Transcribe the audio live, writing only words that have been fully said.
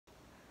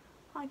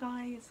Hi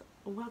guys,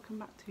 welcome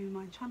back to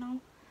my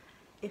channel.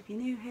 If you're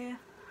new here,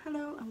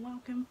 hello and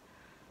welcome.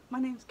 My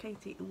name's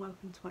Katie and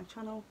welcome to my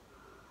channel.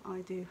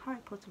 I do Harry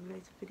Potter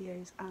related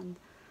videos and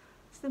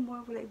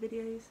SimWorld related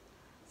videos,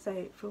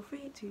 so feel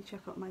free to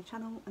check out my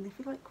channel, and if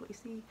you like what you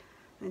see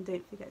then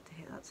don't forget to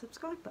hit that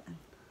subscribe button.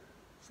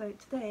 So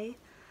today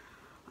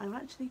I've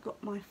actually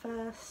got my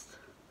first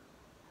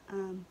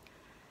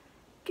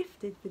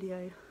gifted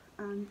video,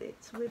 and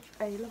it's with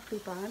a lovely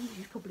brand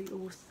you've probably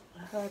all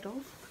heard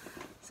of.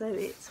 So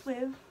it's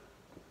with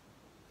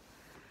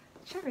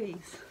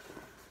Cherryz.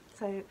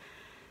 So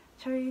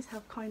Cherryz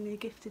have kindly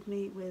gifted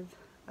me with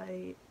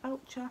a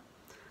voucher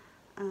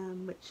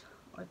which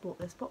I bought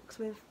this box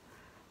with,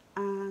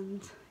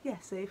 and yeah,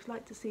 so if you'd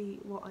like to see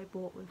what I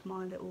bought with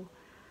my little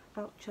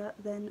voucher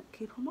then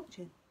keep on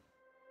watching.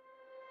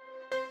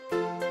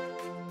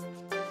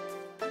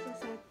 As I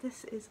said,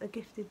 this is a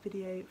gifted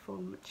video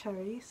from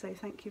Cherryz, so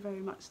thank you very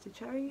much to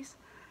Cherryz.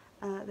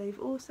 They've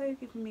also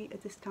given me a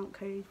discount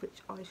code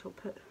which I shall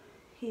put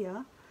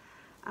here,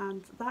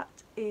 and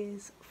that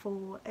is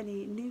for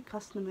any new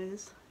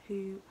customers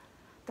who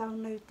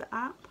download the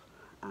app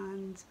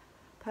and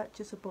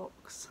purchase a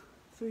box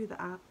through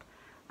the app,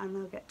 and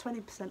they'll get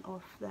 20%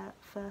 off their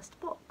first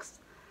box.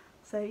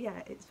 So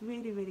yeah, it's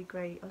really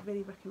great. I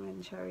really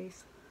recommend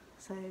Cherryz.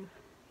 So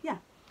yeah,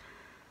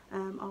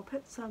 I'll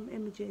put some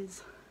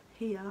images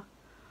here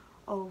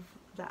of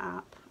the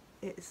app.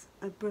 It's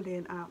a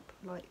brilliant app.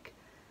 Like,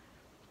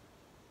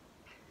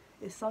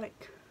 it's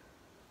like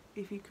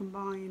if you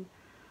combine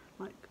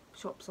like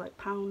shops like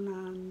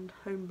Poundland,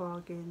 Home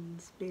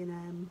Bargains,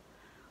 B&M,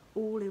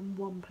 all in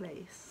one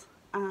place,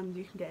 and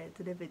you can get it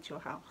delivered to your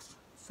house.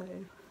 So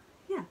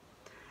yeah,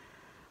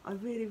 I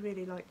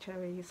really like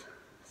Cherryz,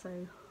 so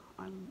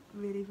I'm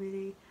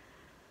really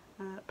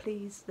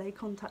pleased they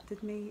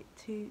contacted me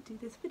to do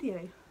this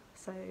video.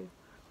 So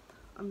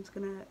I'm just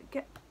gonna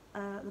get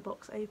the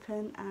box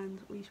open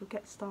and we shall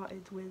get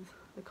started with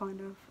the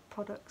kind of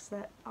products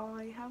that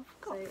I have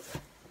got. So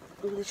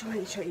I'm going to try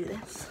and show you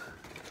this.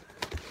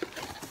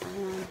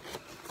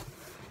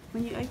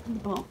 When you open the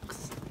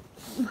box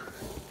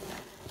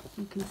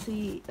you can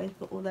see they've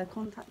got all their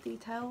contact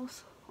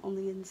details on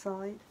the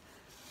inside.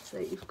 So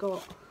you've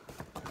got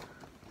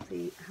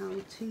the how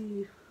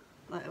to,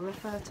 like, a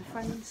refer to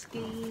friends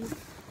scheme,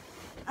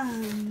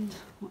 and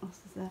what else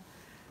is there?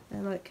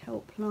 Their like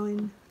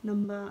helpline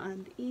number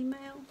and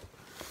email,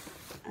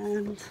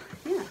 and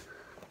yeah,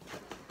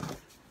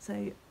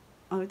 so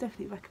I would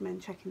definitely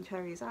recommend checking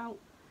Cherryz out.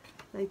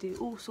 They do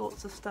all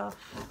sorts of stuff,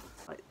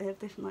 like they have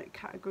different like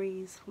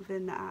categories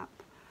within the app.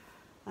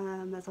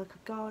 There's like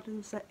a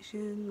garden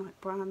section,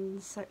 like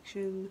brands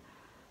section,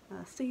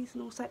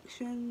 seasonal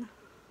section,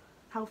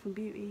 health and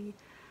beauty,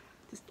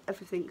 just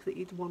everything that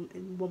you'd want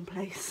in one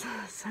place.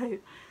 So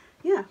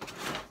yeah,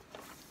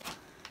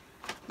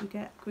 you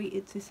get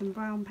greeted to some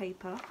brown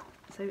paper.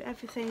 So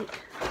everything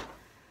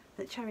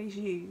that Cherryz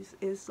use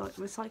is like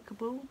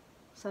recyclable,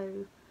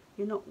 so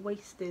you're not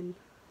wasting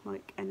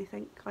like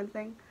anything, kind of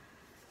thing.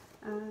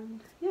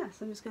 And yeah,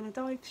 so I'm just going to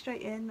dive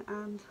straight in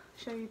and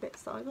show you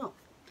bits that I got.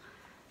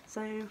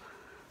 So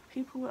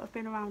people that have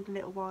been around a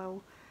little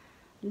while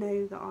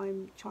know that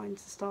I'm trying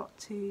to start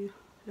to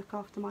look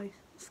after my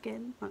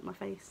skin, like my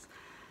face.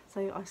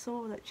 So I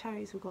saw that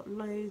Cherryz have got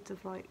loads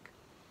of like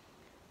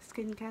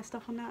skincare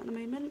stuff on there at the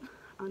moment,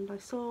 and I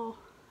saw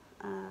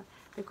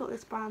they've got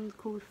this brand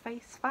called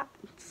Face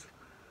Facts,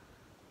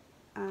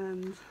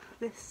 and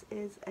this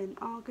is an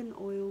argan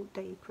oil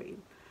day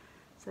cream.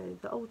 So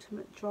the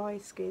ultimate dry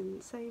skin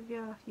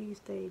saviour,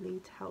 used daily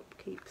to help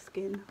keep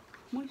skin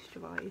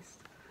moisturised.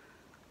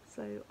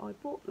 So I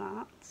bought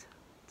that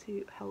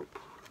to help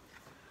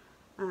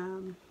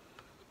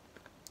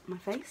my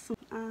face.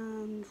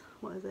 And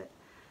what is it?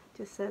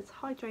 Just says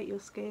hydrate your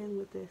skin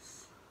with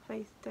this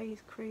face day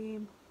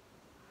cream.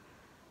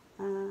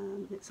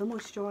 It's a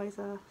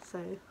moisturiser,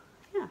 so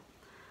yeah,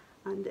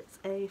 and it's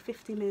a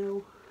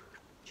 50ml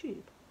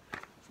tube.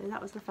 So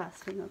that was the first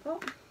thing I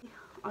got.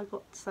 I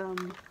got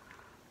some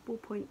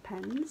ballpoint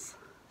pens.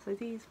 So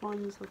these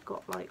ones have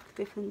got like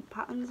different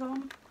patterns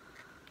on.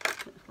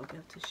 I'll be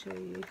able to show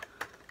you.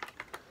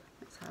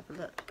 Let's have a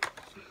look.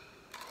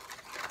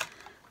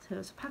 So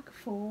it's a pack of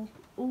 4.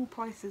 All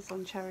prices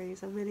on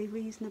Cherryz are really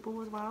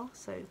reasonable as well.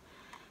 So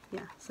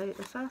yeah, so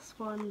the first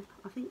one,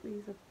 I think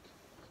these are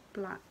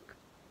black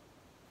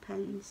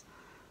pens.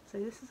 So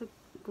this is a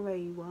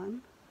grey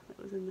one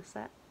that was in the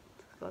set.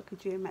 It's got like a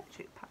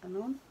geometric pattern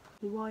on.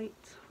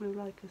 White with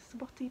like a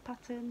spotty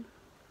pattern.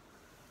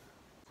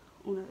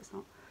 Oh no, it's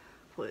not.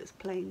 I thought it was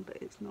plain, but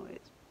it's not.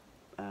 It's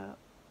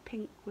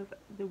pink with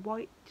the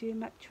white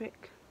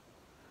geometric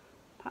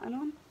pattern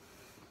on.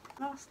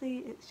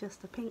 Lastly, it's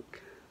just a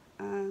pink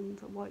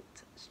and a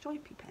white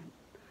stripy pen.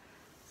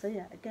 So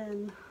yeah,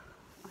 again,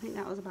 I think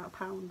that was about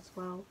 £1 as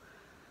well.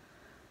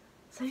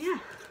 So yeah,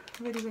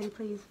 really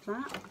pleased with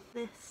that.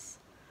 This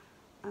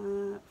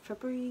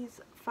Febreze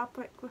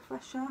fabric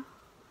refresher,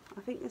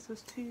 I think this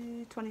was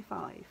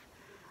 £2.25,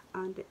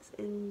 and it's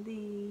in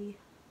the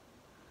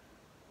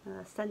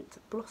scent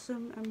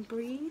Blossom and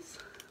Breeze.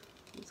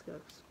 just go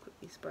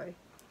quickly spray.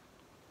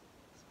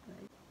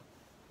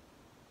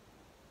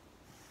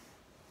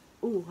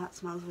 Oh, that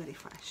smells really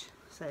fresh.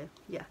 So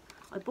yeah,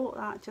 I bought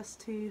that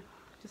just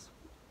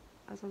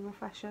as a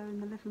refresher in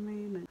the living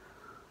room, and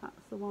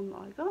that's the one that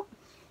I got.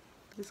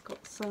 Just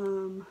got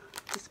some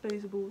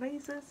disposable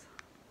razors.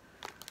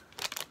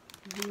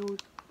 All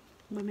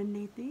women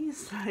need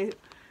these, so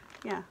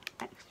yeah,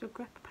 extra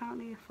grip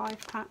apparently, a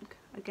 5-pack.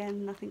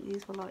 Again, I think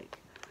these were like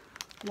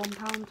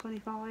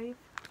 £1.25.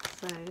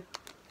 So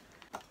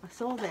I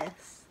saw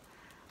this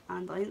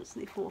and I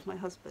instantly thought of my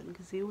husband,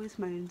 because he always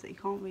moans that he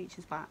can't reach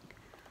his back.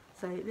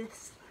 So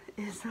this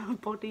is a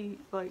body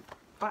like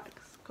back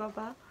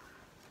scrubber,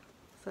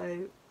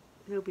 so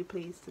he'll be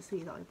pleased to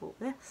see that I bought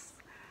this.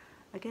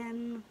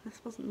 Again,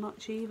 this wasn't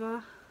much either.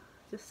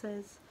 It just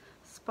says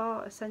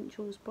Spa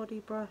Essentials body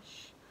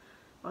brush,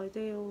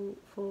 ideal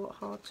for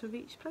hard to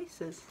reach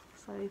places.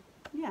 So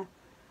yeah,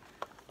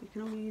 you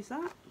can all use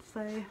that.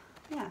 So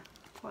yeah,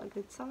 quite a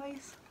good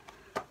size,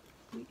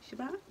 reach your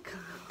back.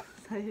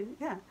 So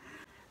yeah,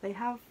 they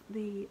have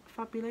the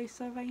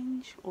Fabulosa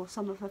range, or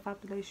some of the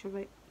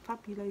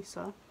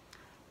Fabulosa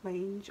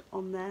range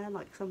on there,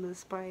 like some of the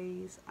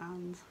sprays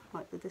and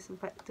like the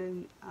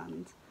disinfectant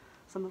and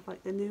some of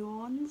like the new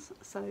ones.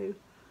 So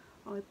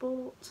I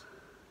bought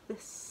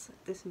this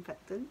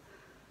disinfectant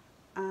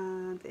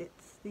and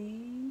it's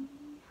the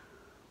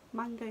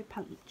Mango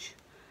Punch,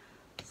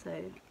 so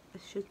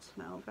it should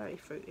smell very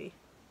fruity.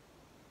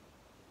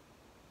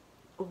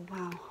 Oh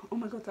wow, oh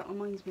my god, that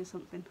reminds me of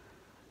something.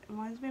 It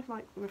reminds me of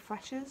like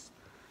refresher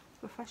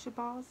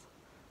bars.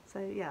 So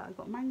yeah, I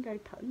got Mango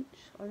Punch.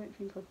 I don't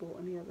think I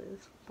bought any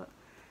others, but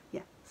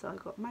yeah, so I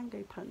got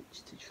Mango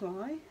Punch to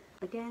try.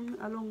 Again,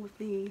 along with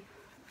the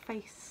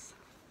face,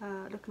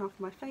 looking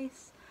after my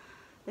face,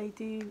 they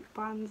do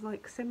brands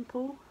like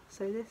Simple.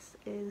 So this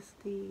is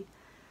the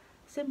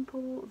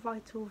Simple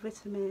Vital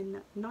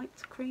Vitamin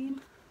Night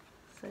Cream.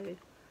 So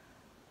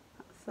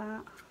that's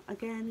that.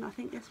 Again, I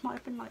think this might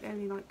have been like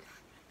only like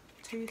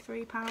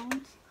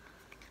 £2–3,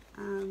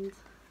 and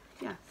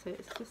yeah, so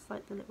it's just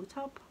like the little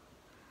tub.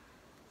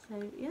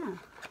 So yeah,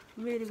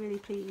 really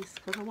pleased,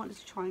 because I wanted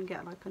to try and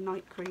get like a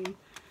night cream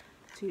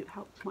to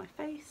help my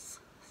face.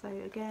 So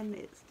again,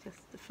 it's just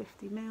the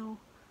 50ml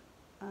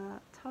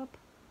tub.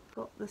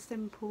 Got the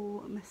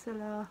Simple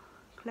Micellar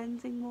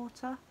Cleansing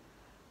Water,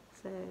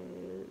 so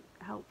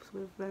it helps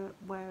with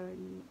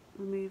wearing,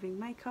 removing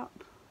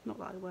makeup. Not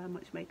that I wear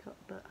much makeup,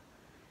 but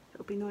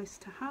it'll be nice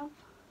to have.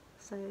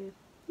 So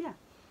yeah,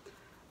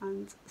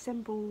 and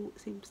Simple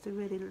seems to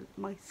really,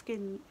 my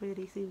skin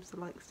really seems to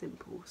like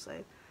Simple,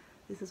 so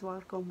this is why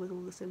I've gone with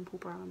all the Simple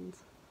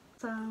brands.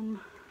 Some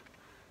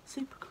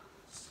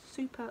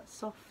super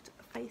soft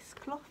face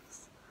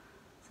cloths.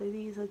 So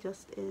these are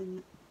just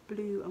in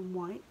blue and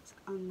white,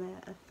 and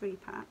they're a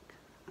 3-pack.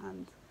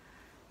 And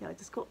yeah, I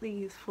just got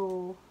these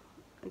for,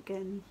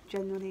 again,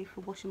 generally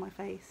for washing my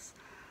face,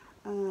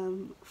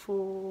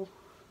 for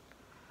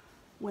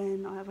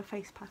when I have a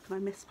face pack and I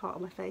miss part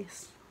of my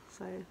face.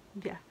 So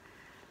yeah,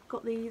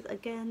 got these.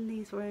 Again,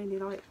 these were only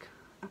like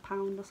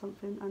 £1 or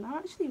something, and they're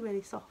actually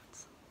really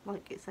soft,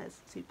 like it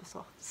says, super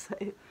soft. So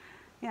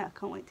yeah, I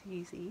can't wait to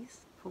use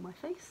these for my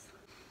face.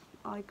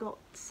 I got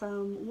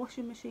some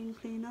washing machine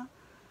cleaner.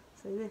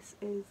 So this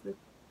is the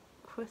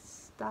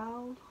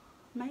Crystal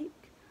make.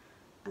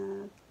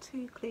 2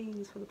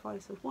 cleans for the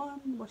price of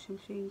 1 washing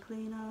machine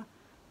cleaner,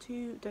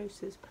 2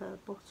 doses per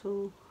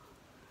bottle.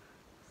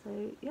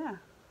 So yeah,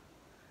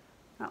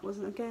 that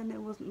wasn't, again, it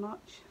wasn't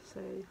much,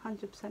 so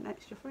 100%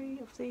 extra free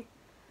obviously,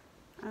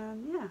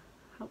 and yeah,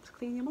 helps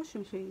clean your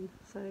washing machine.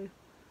 So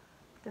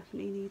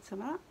definitely need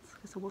some of that,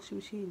 because the washing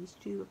machine is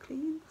due a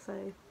clean.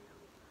 So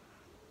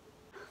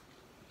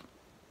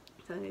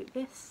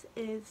this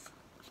is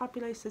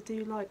Fabulosa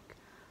do like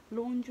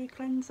laundry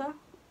cleanser.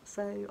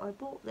 So I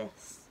bought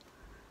this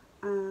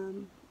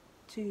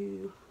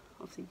to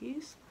obviously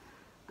use,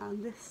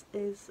 and this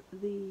is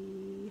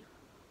the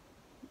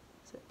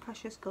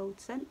Precious Gold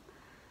scent.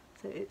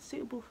 So it's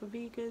suitable for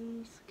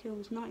vegans,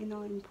 kills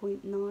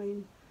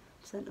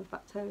 99.9% of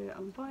bacteria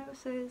and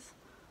viruses,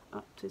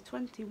 up to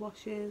 20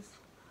 washes,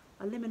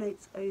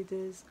 eliminates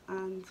odours,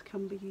 and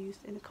can be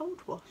used in a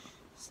cold wash.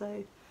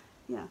 So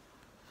yeah,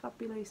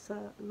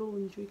 Fabulosa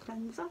laundry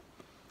cleanser.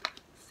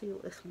 Let's see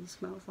what this one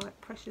smells like.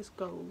 Precious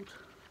Gold.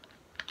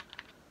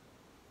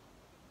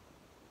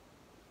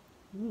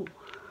 Ooh,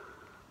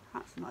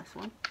 that's a nice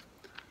one.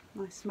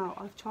 Nice smell.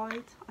 I've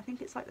tried, I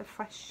think it's like the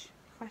fresh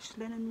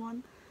linen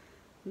one,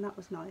 and that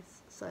was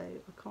nice. So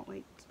I can't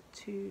wait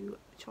to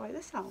try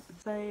this out.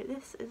 So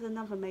this is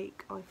another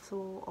make I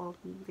saw on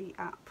the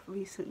app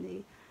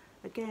recently,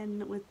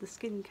 again with the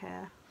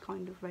skincare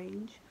kind of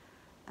range.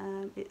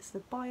 It's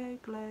the Bio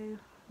Glow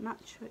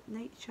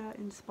nature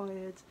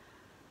inspired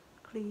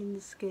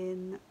clean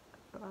skin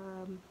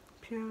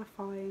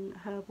purifying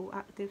herbal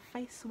active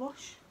face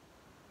wash.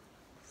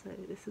 So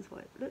this is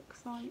what it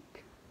looks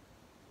like,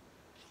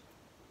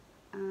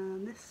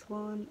 and this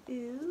one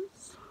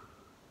is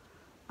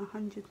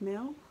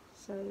 100ml.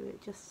 So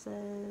it just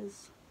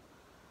says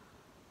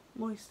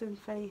moisten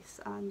face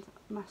and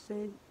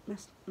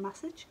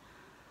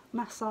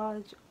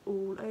massage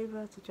all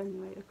over to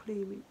generate a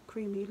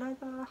creamy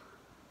lather,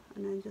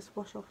 and then just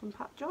wash off and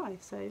pat dry.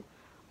 So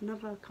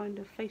another kind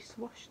of face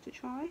wash to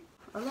try.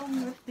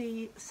 Along with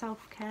the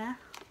self-care,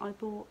 I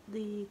bought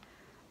the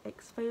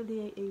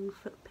exfoliating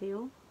foot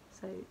peel,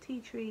 so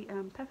tea tree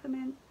and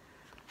peppermint,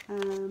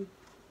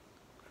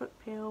 foot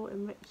peel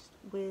enriched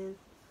with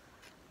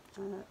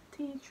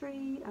tea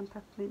tree and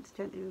peppermint to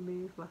gently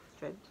remove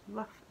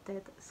rough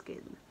dead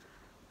skin.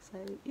 So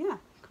yeah,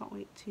 can't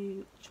wait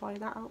to try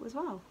that out as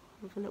well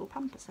with a little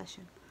pamper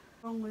session.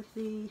 Along with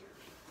the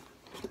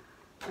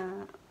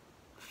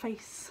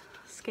face,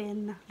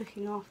 skin,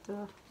 looking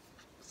after,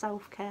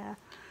 self-care,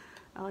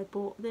 I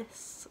bought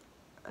this.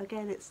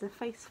 Again, it's the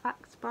Face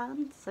Facts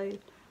brand, so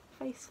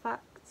Face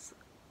Facts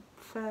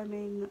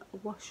Firming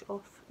Wash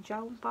Off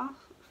Gel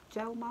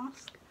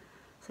Mask.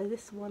 So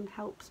this one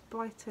helps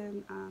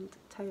brighten and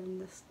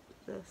tone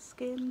the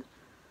skin,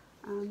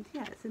 and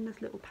yeah, it's in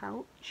this little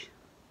pouch.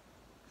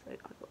 So I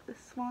got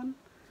this one,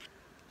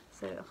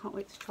 so I can't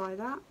wait to try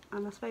that.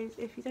 And I suppose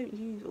if you don't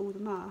use all the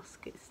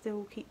mask, it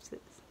still keeps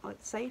it like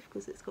safe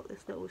because it's got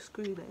this little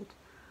screw lid.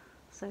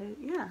 So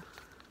yeah,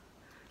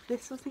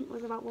 this I think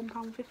was about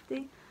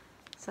 £1.50.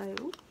 So,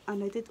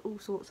 and they did all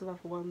sorts of other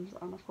ones,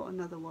 and I've got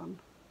another one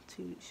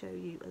to show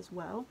you as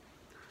well.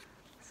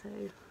 So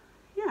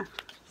yeah,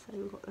 so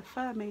we've got the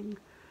Firming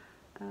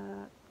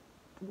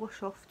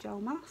Wash Off Gel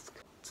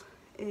Mask.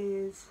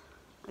 Is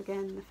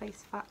again the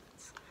Face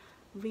Facts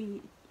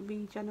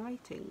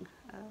Regenerating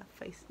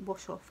Face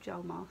Wash Off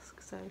Gel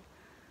Mask. So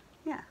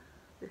yeah,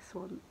 this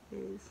one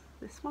is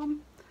this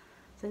one.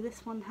 So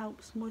this one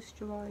helps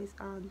moisturise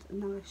and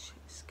nourish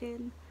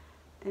skin,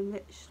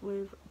 enriched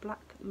with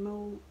black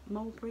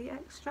mulberry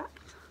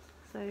extract.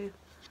 So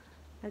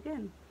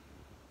again,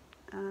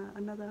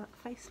 another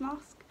face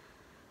mask.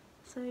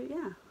 So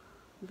yeah,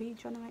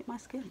 regenerate my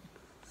skin.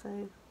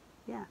 So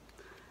yeah,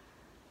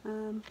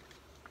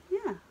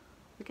 yeah.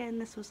 Again,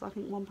 this was I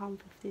think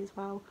 £1.50 as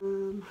well.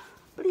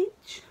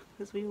 Bleach,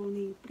 because we all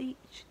need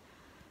bleach.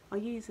 I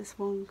use this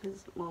one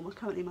because, well,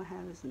 currently my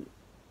hair isn't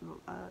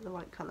the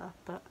right colour,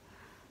 but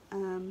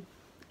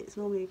it's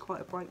normally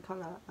quite a bright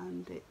colour,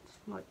 and it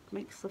like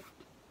makes the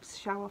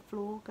shower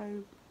floor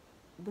go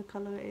the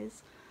colour it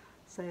is.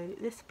 So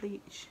this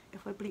bleach,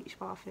 if I bleach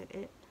bath it,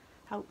 it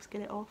helps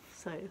get it off.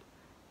 So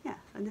yeah,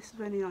 and this is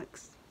only like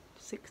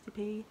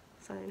 60p.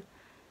 So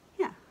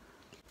yeah,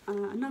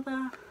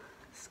 another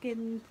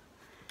skin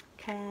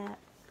care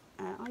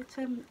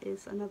item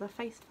is another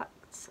Face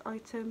Facts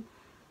item.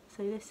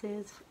 So this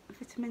is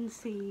vitamin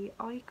C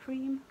eye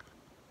cream.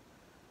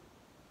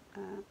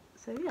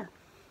 So yeah,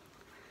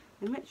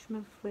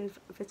 enrichment with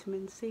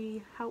vitamin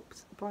C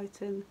helps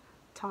brighten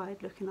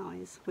tired looking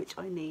eyes, which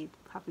I need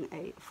having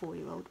a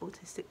 4-year-old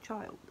autistic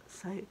child.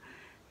 So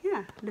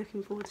yeah,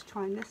 looking forward to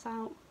trying this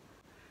out.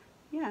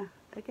 Yeah,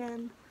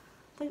 again,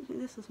 don't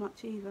think this was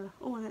much either.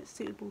 Oh, and it's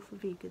suitable for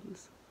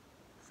vegans.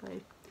 So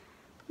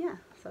yeah,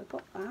 so I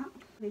got that.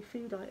 The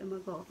food item I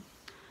got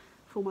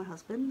for my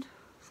husband.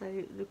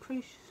 So the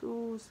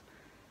Crucial's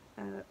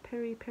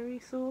peri peri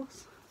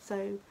sauce.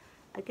 So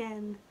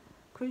again,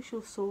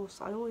 Crucial sauce,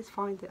 I always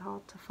find it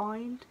hard to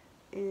find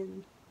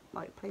in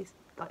like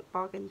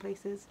bargain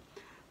places,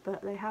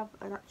 but they have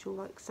an actual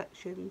like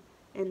section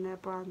in their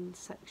brand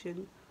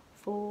section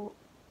for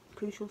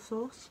Crucial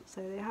sauce.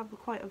 So they have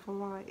quite a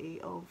variety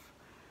of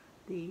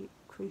the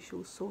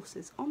Crucial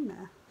sauces on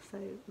there. So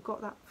we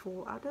got that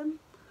for Adam.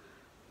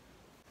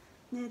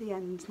 Near the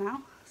end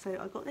now, so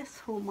I got this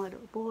for my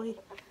little boy.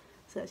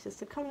 So it's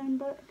just a colouring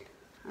book,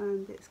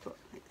 and it's got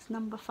its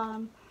number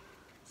fan.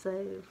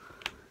 So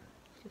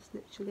just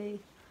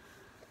literally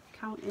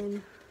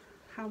counting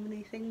how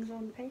many things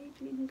on the page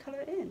and you can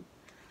colour it in.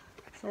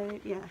 So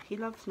yeah, he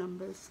loves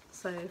numbers,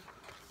 so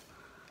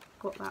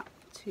got that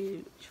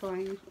to try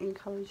and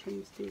encourage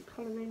him to do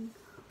colouring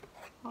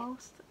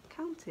whilst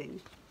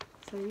counting.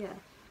 So yeah,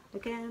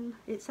 again,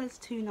 it says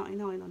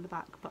 £2.99 on the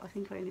back, but I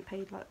think I only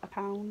paid like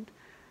 £1,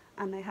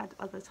 and they had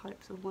other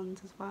types of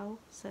ones as well.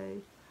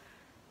 So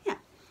yeah,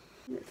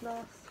 and it's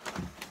last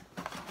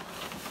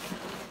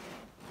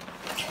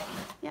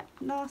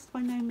by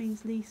no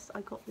means least,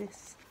 I got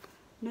this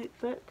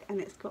notebook, and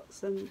it's got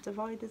some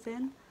dividers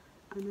in,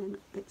 and then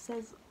it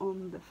says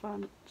on the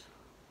front,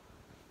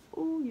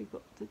 all you've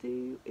got to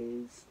do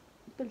is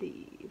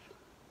believe.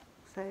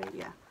 So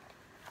yeah,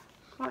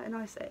 quite a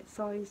nice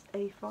sized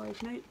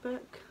A5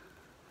 notebook,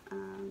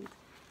 and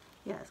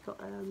yeah, it's got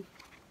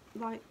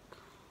like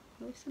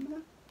very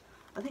similar,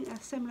 I think they're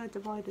similar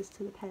dividers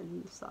to the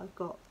pens that I've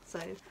got. So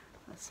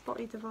a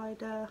spotty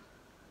divider,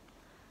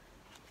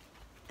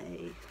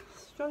 a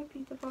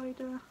stripy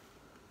divider,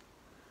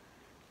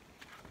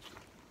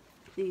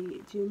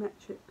 the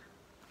geometric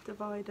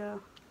divider,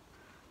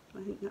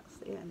 I think that's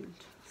the end.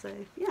 So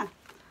yeah,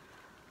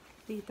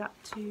 need that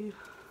to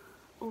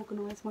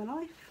organise my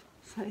life.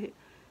 So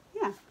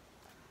yeah,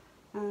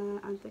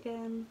 and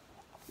again,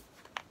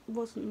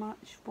 wasn't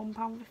much,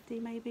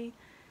 £1.50 maybe,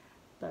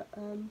 but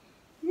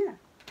yeah.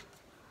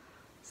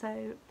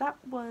 so that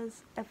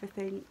was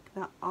everything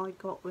that I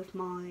got with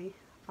my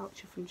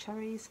voucher from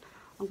Cherryz.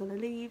 I'm going to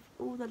leave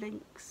all the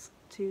links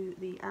to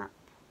the app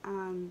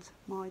and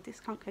my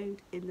discount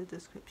code in the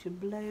description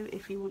below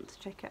if you want to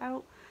check it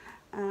out.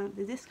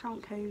 The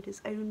discount code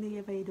is only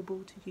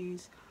available to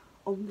use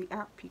on the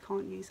app, you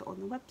can't use it on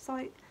the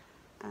website.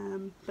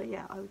 But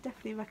yeah, I would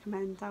definitely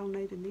recommend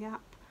downloading the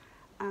app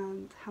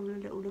and having a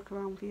little look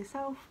around for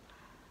yourself.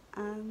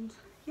 And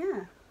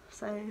yeah,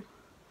 so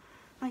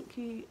thank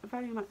you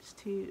very much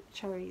to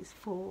Cherryz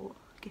for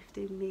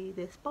gifting me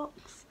this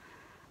box,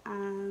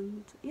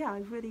 and yeah, I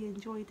really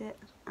enjoyed it,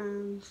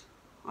 and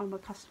I'm a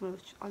customer,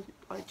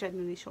 I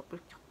genuinely shop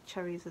with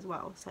Cherryz as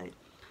well, so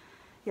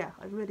yeah,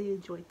 I really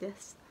enjoyed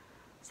this.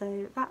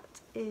 So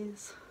that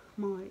is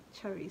my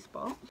Cherryz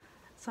box.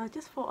 So I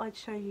just thought I'd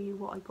show you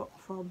what I got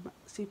from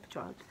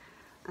Superdrug.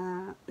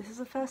 This is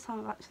the first time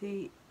I've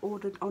actually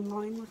ordered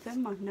online with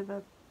them. I've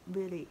never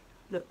really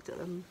looked at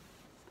them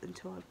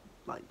until I've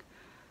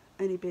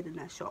only been in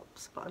their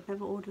shops, but I've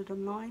never ordered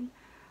online.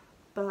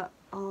 But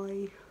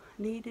I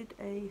needed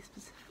a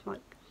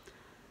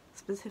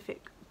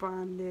specific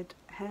branded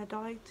hair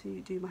dye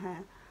to do my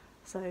hair,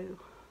 so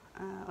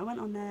I went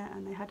on there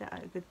and they had it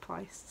at a good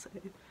price. So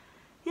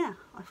yeah,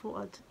 I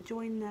thought I'd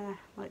join their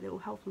little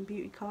health and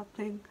beauty card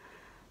thing,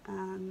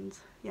 and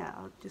yeah,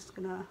 I'm just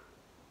gonna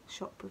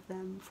shop with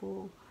them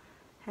for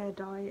hair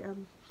dye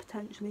and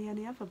potentially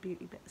any other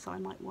beauty bits I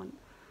might want.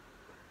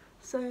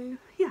 So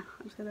yeah,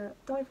 I'm just gonna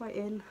dive right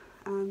in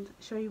and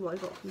show you what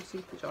I got from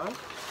Superdrug.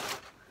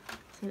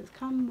 So it's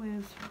come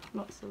with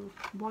lots of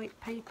white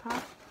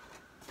paper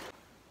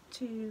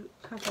to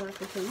cover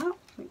everything up,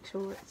 make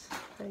sure it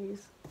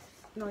stays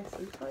nice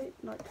and tight,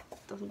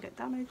 doesn't get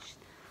damaged.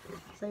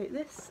 So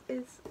this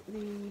is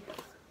the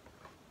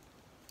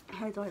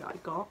hair dye that I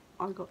got.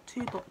 I got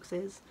 2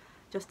 boxes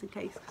just in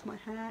case, because my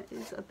hair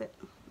is a bit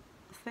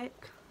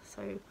thick,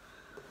 so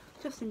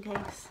just in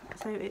case.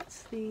 So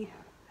it's the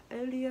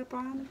Olea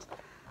brand,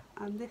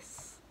 and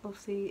this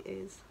obviously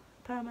is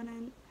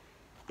permanent.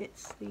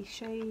 It's the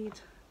shade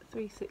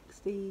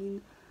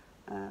 316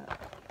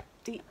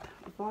 deep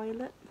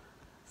violet.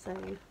 So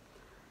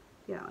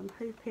yeah, I'm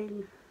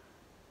hoping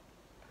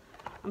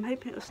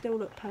it'll still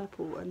look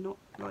purple and not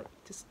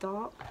just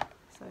dark.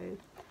 So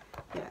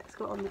yeah, it's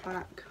got on the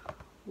back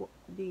what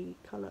the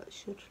colour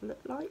should look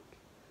like.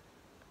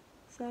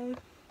 So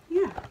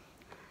yeah,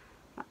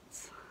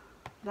 that's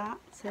that.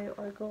 So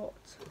I got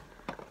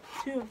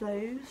 2 of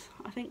those.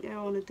 I think they're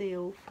on a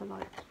deal for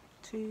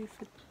 2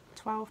 for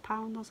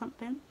 £12 or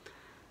something.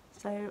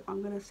 So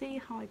I'm going to see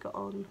how I got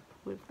on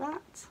with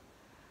that.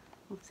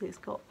 Obviously it's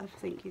got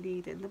everything you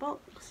need in the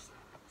box.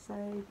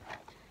 So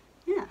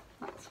yeah,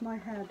 that's my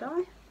hair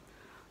dye.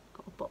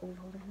 Got a bottle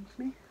rolling with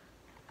me.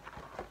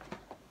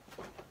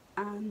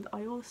 And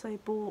I also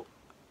bought,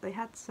 they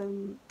had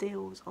some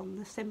deals on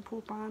the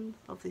Simple brand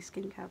of the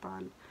skincare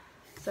brand.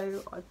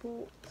 So I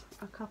bought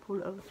a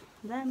couple of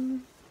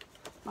them,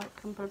 a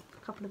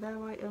couple of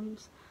their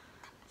items.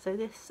 So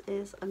this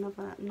is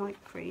another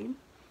night cream.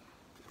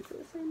 Is it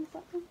the same as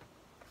that one?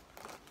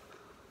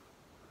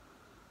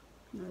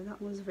 No,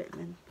 that was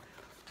vitamin.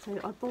 So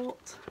I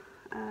bought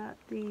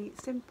the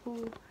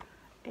Simple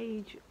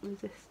age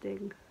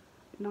resisting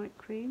night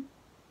cream.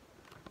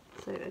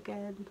 So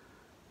again,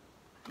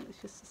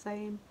 it's just the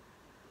same.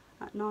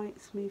 At night,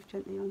 smooth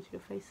gently onto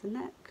your face and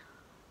neck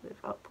with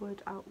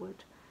upward,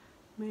 outward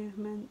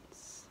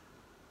movements.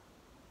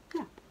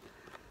 Yeah,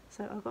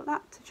 so I've got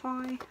that to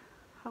try.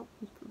 Help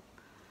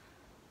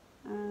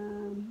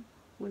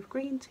with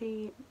green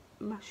tea,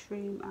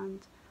 mushroom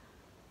and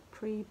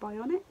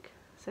prebiotic.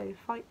 So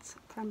fights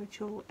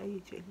premature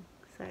aging.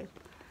 So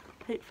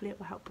hopefully it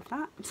will help with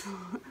that.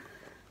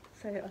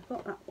 So I've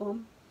got that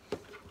one.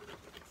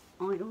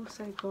 I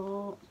also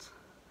got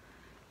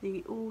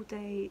the all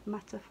day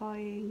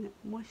mattifying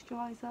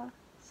moisturiser.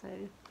 So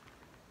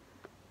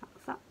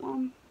that's that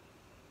one.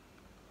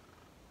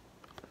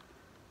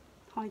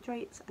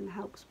 Hydrates and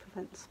helps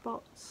prevent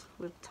spots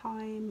with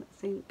thyme,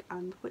 zinc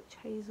and witch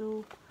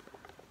hazel.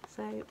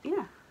 So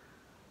yeah,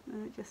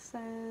 and it just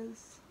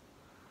says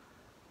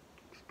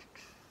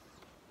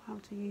how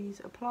to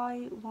use.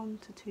 Apply 1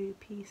 to 2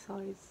 pea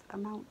size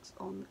amounts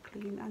on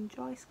clean and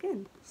dry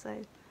skin.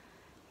 So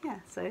yeah,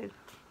 so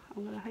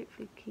I'm going to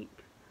hopefully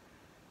keep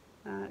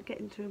get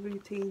into a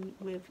routine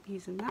with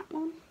using that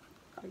one.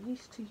 I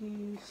used to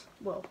use,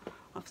 well,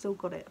 I've still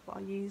got it, but I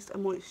used a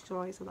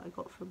moisturiser that I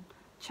got from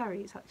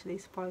Cherryz, actually,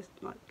 surprised,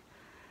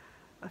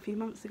 a few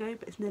months ago,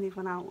 but it's nearly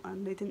run out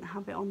and they didn't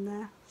have it on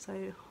there.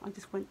 So I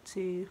just went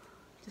to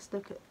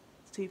look at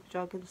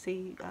Superdrug and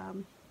see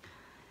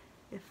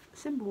if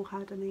Symbol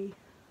had any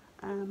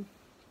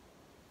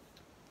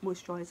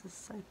moisturisers.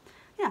 So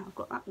yeah, I've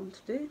got that one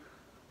to do,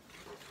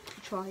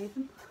 to try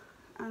even.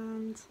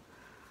 And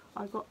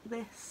I got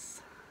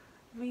this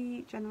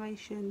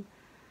Regeneration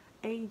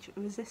Age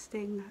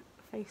Resisting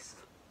Face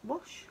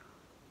Wash.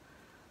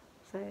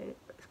 So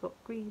it's got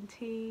green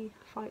tea,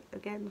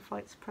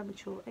 fights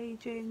premature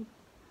aging,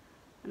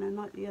 and then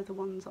like the other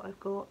ones that I've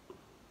got,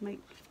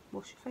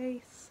 wash your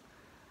face,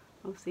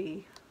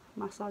 obviously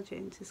massage it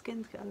into the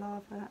skin to get a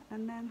lather,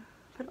 and then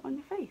put it on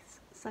your face.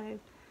 So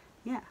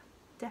yeah,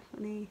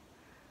 definitely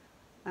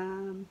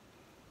I'm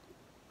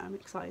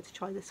excited to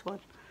try this one.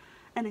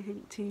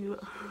 Anything to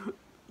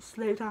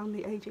slow down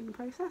the aging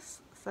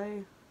process.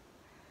 So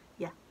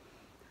yeah,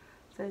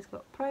 so it's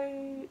got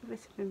Pro,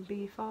 Vitamin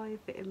B5,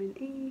 Vitamin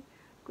E,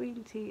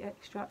 Green Tea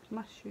Extract,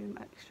 Mushroom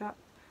Extract,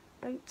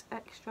 Oat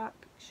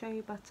Extract,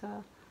 Shea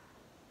Butter,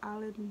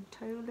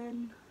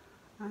 Allantoin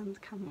and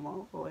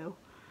Chamomile Oil.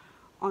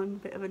 I'm a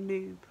bit of a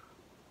noob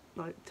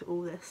like to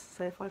all this,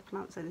 so if I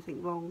pronounce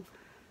anything wrong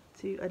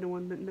to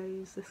anyone that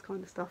knows this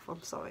kind of stuff,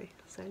 I'm sorry.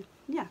 So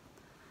yeah,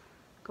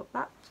 got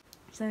that.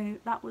 So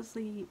that was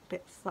the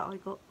bits that I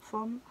got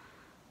from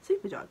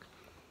Superdrug.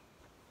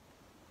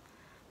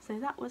 So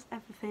that was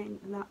everything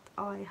that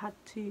I had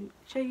to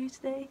show you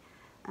today.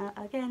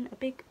 Again, a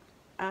big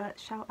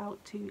shout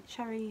out to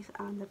Cherryz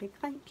and a big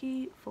thank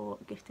you for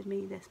gifting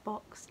me this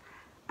box,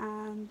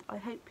 and I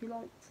hope you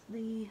liked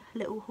the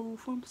little haul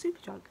from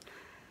Superdrug.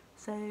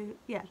 So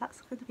yeah,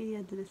 that's going to be the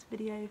end of this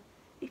video.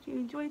 If you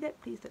enjoyed it,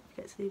 please don't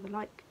forget to leave a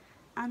like,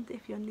 and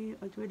if you're new,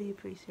 I'd really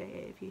appreciate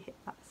it if you hit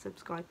that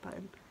subscribe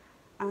button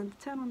and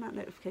turn on that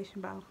notification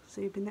bell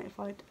so you'll be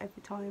notified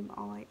every time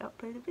I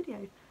upload a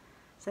video.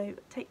 So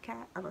take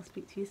care, and I'll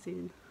speak to you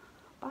soon.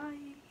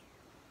 Bye!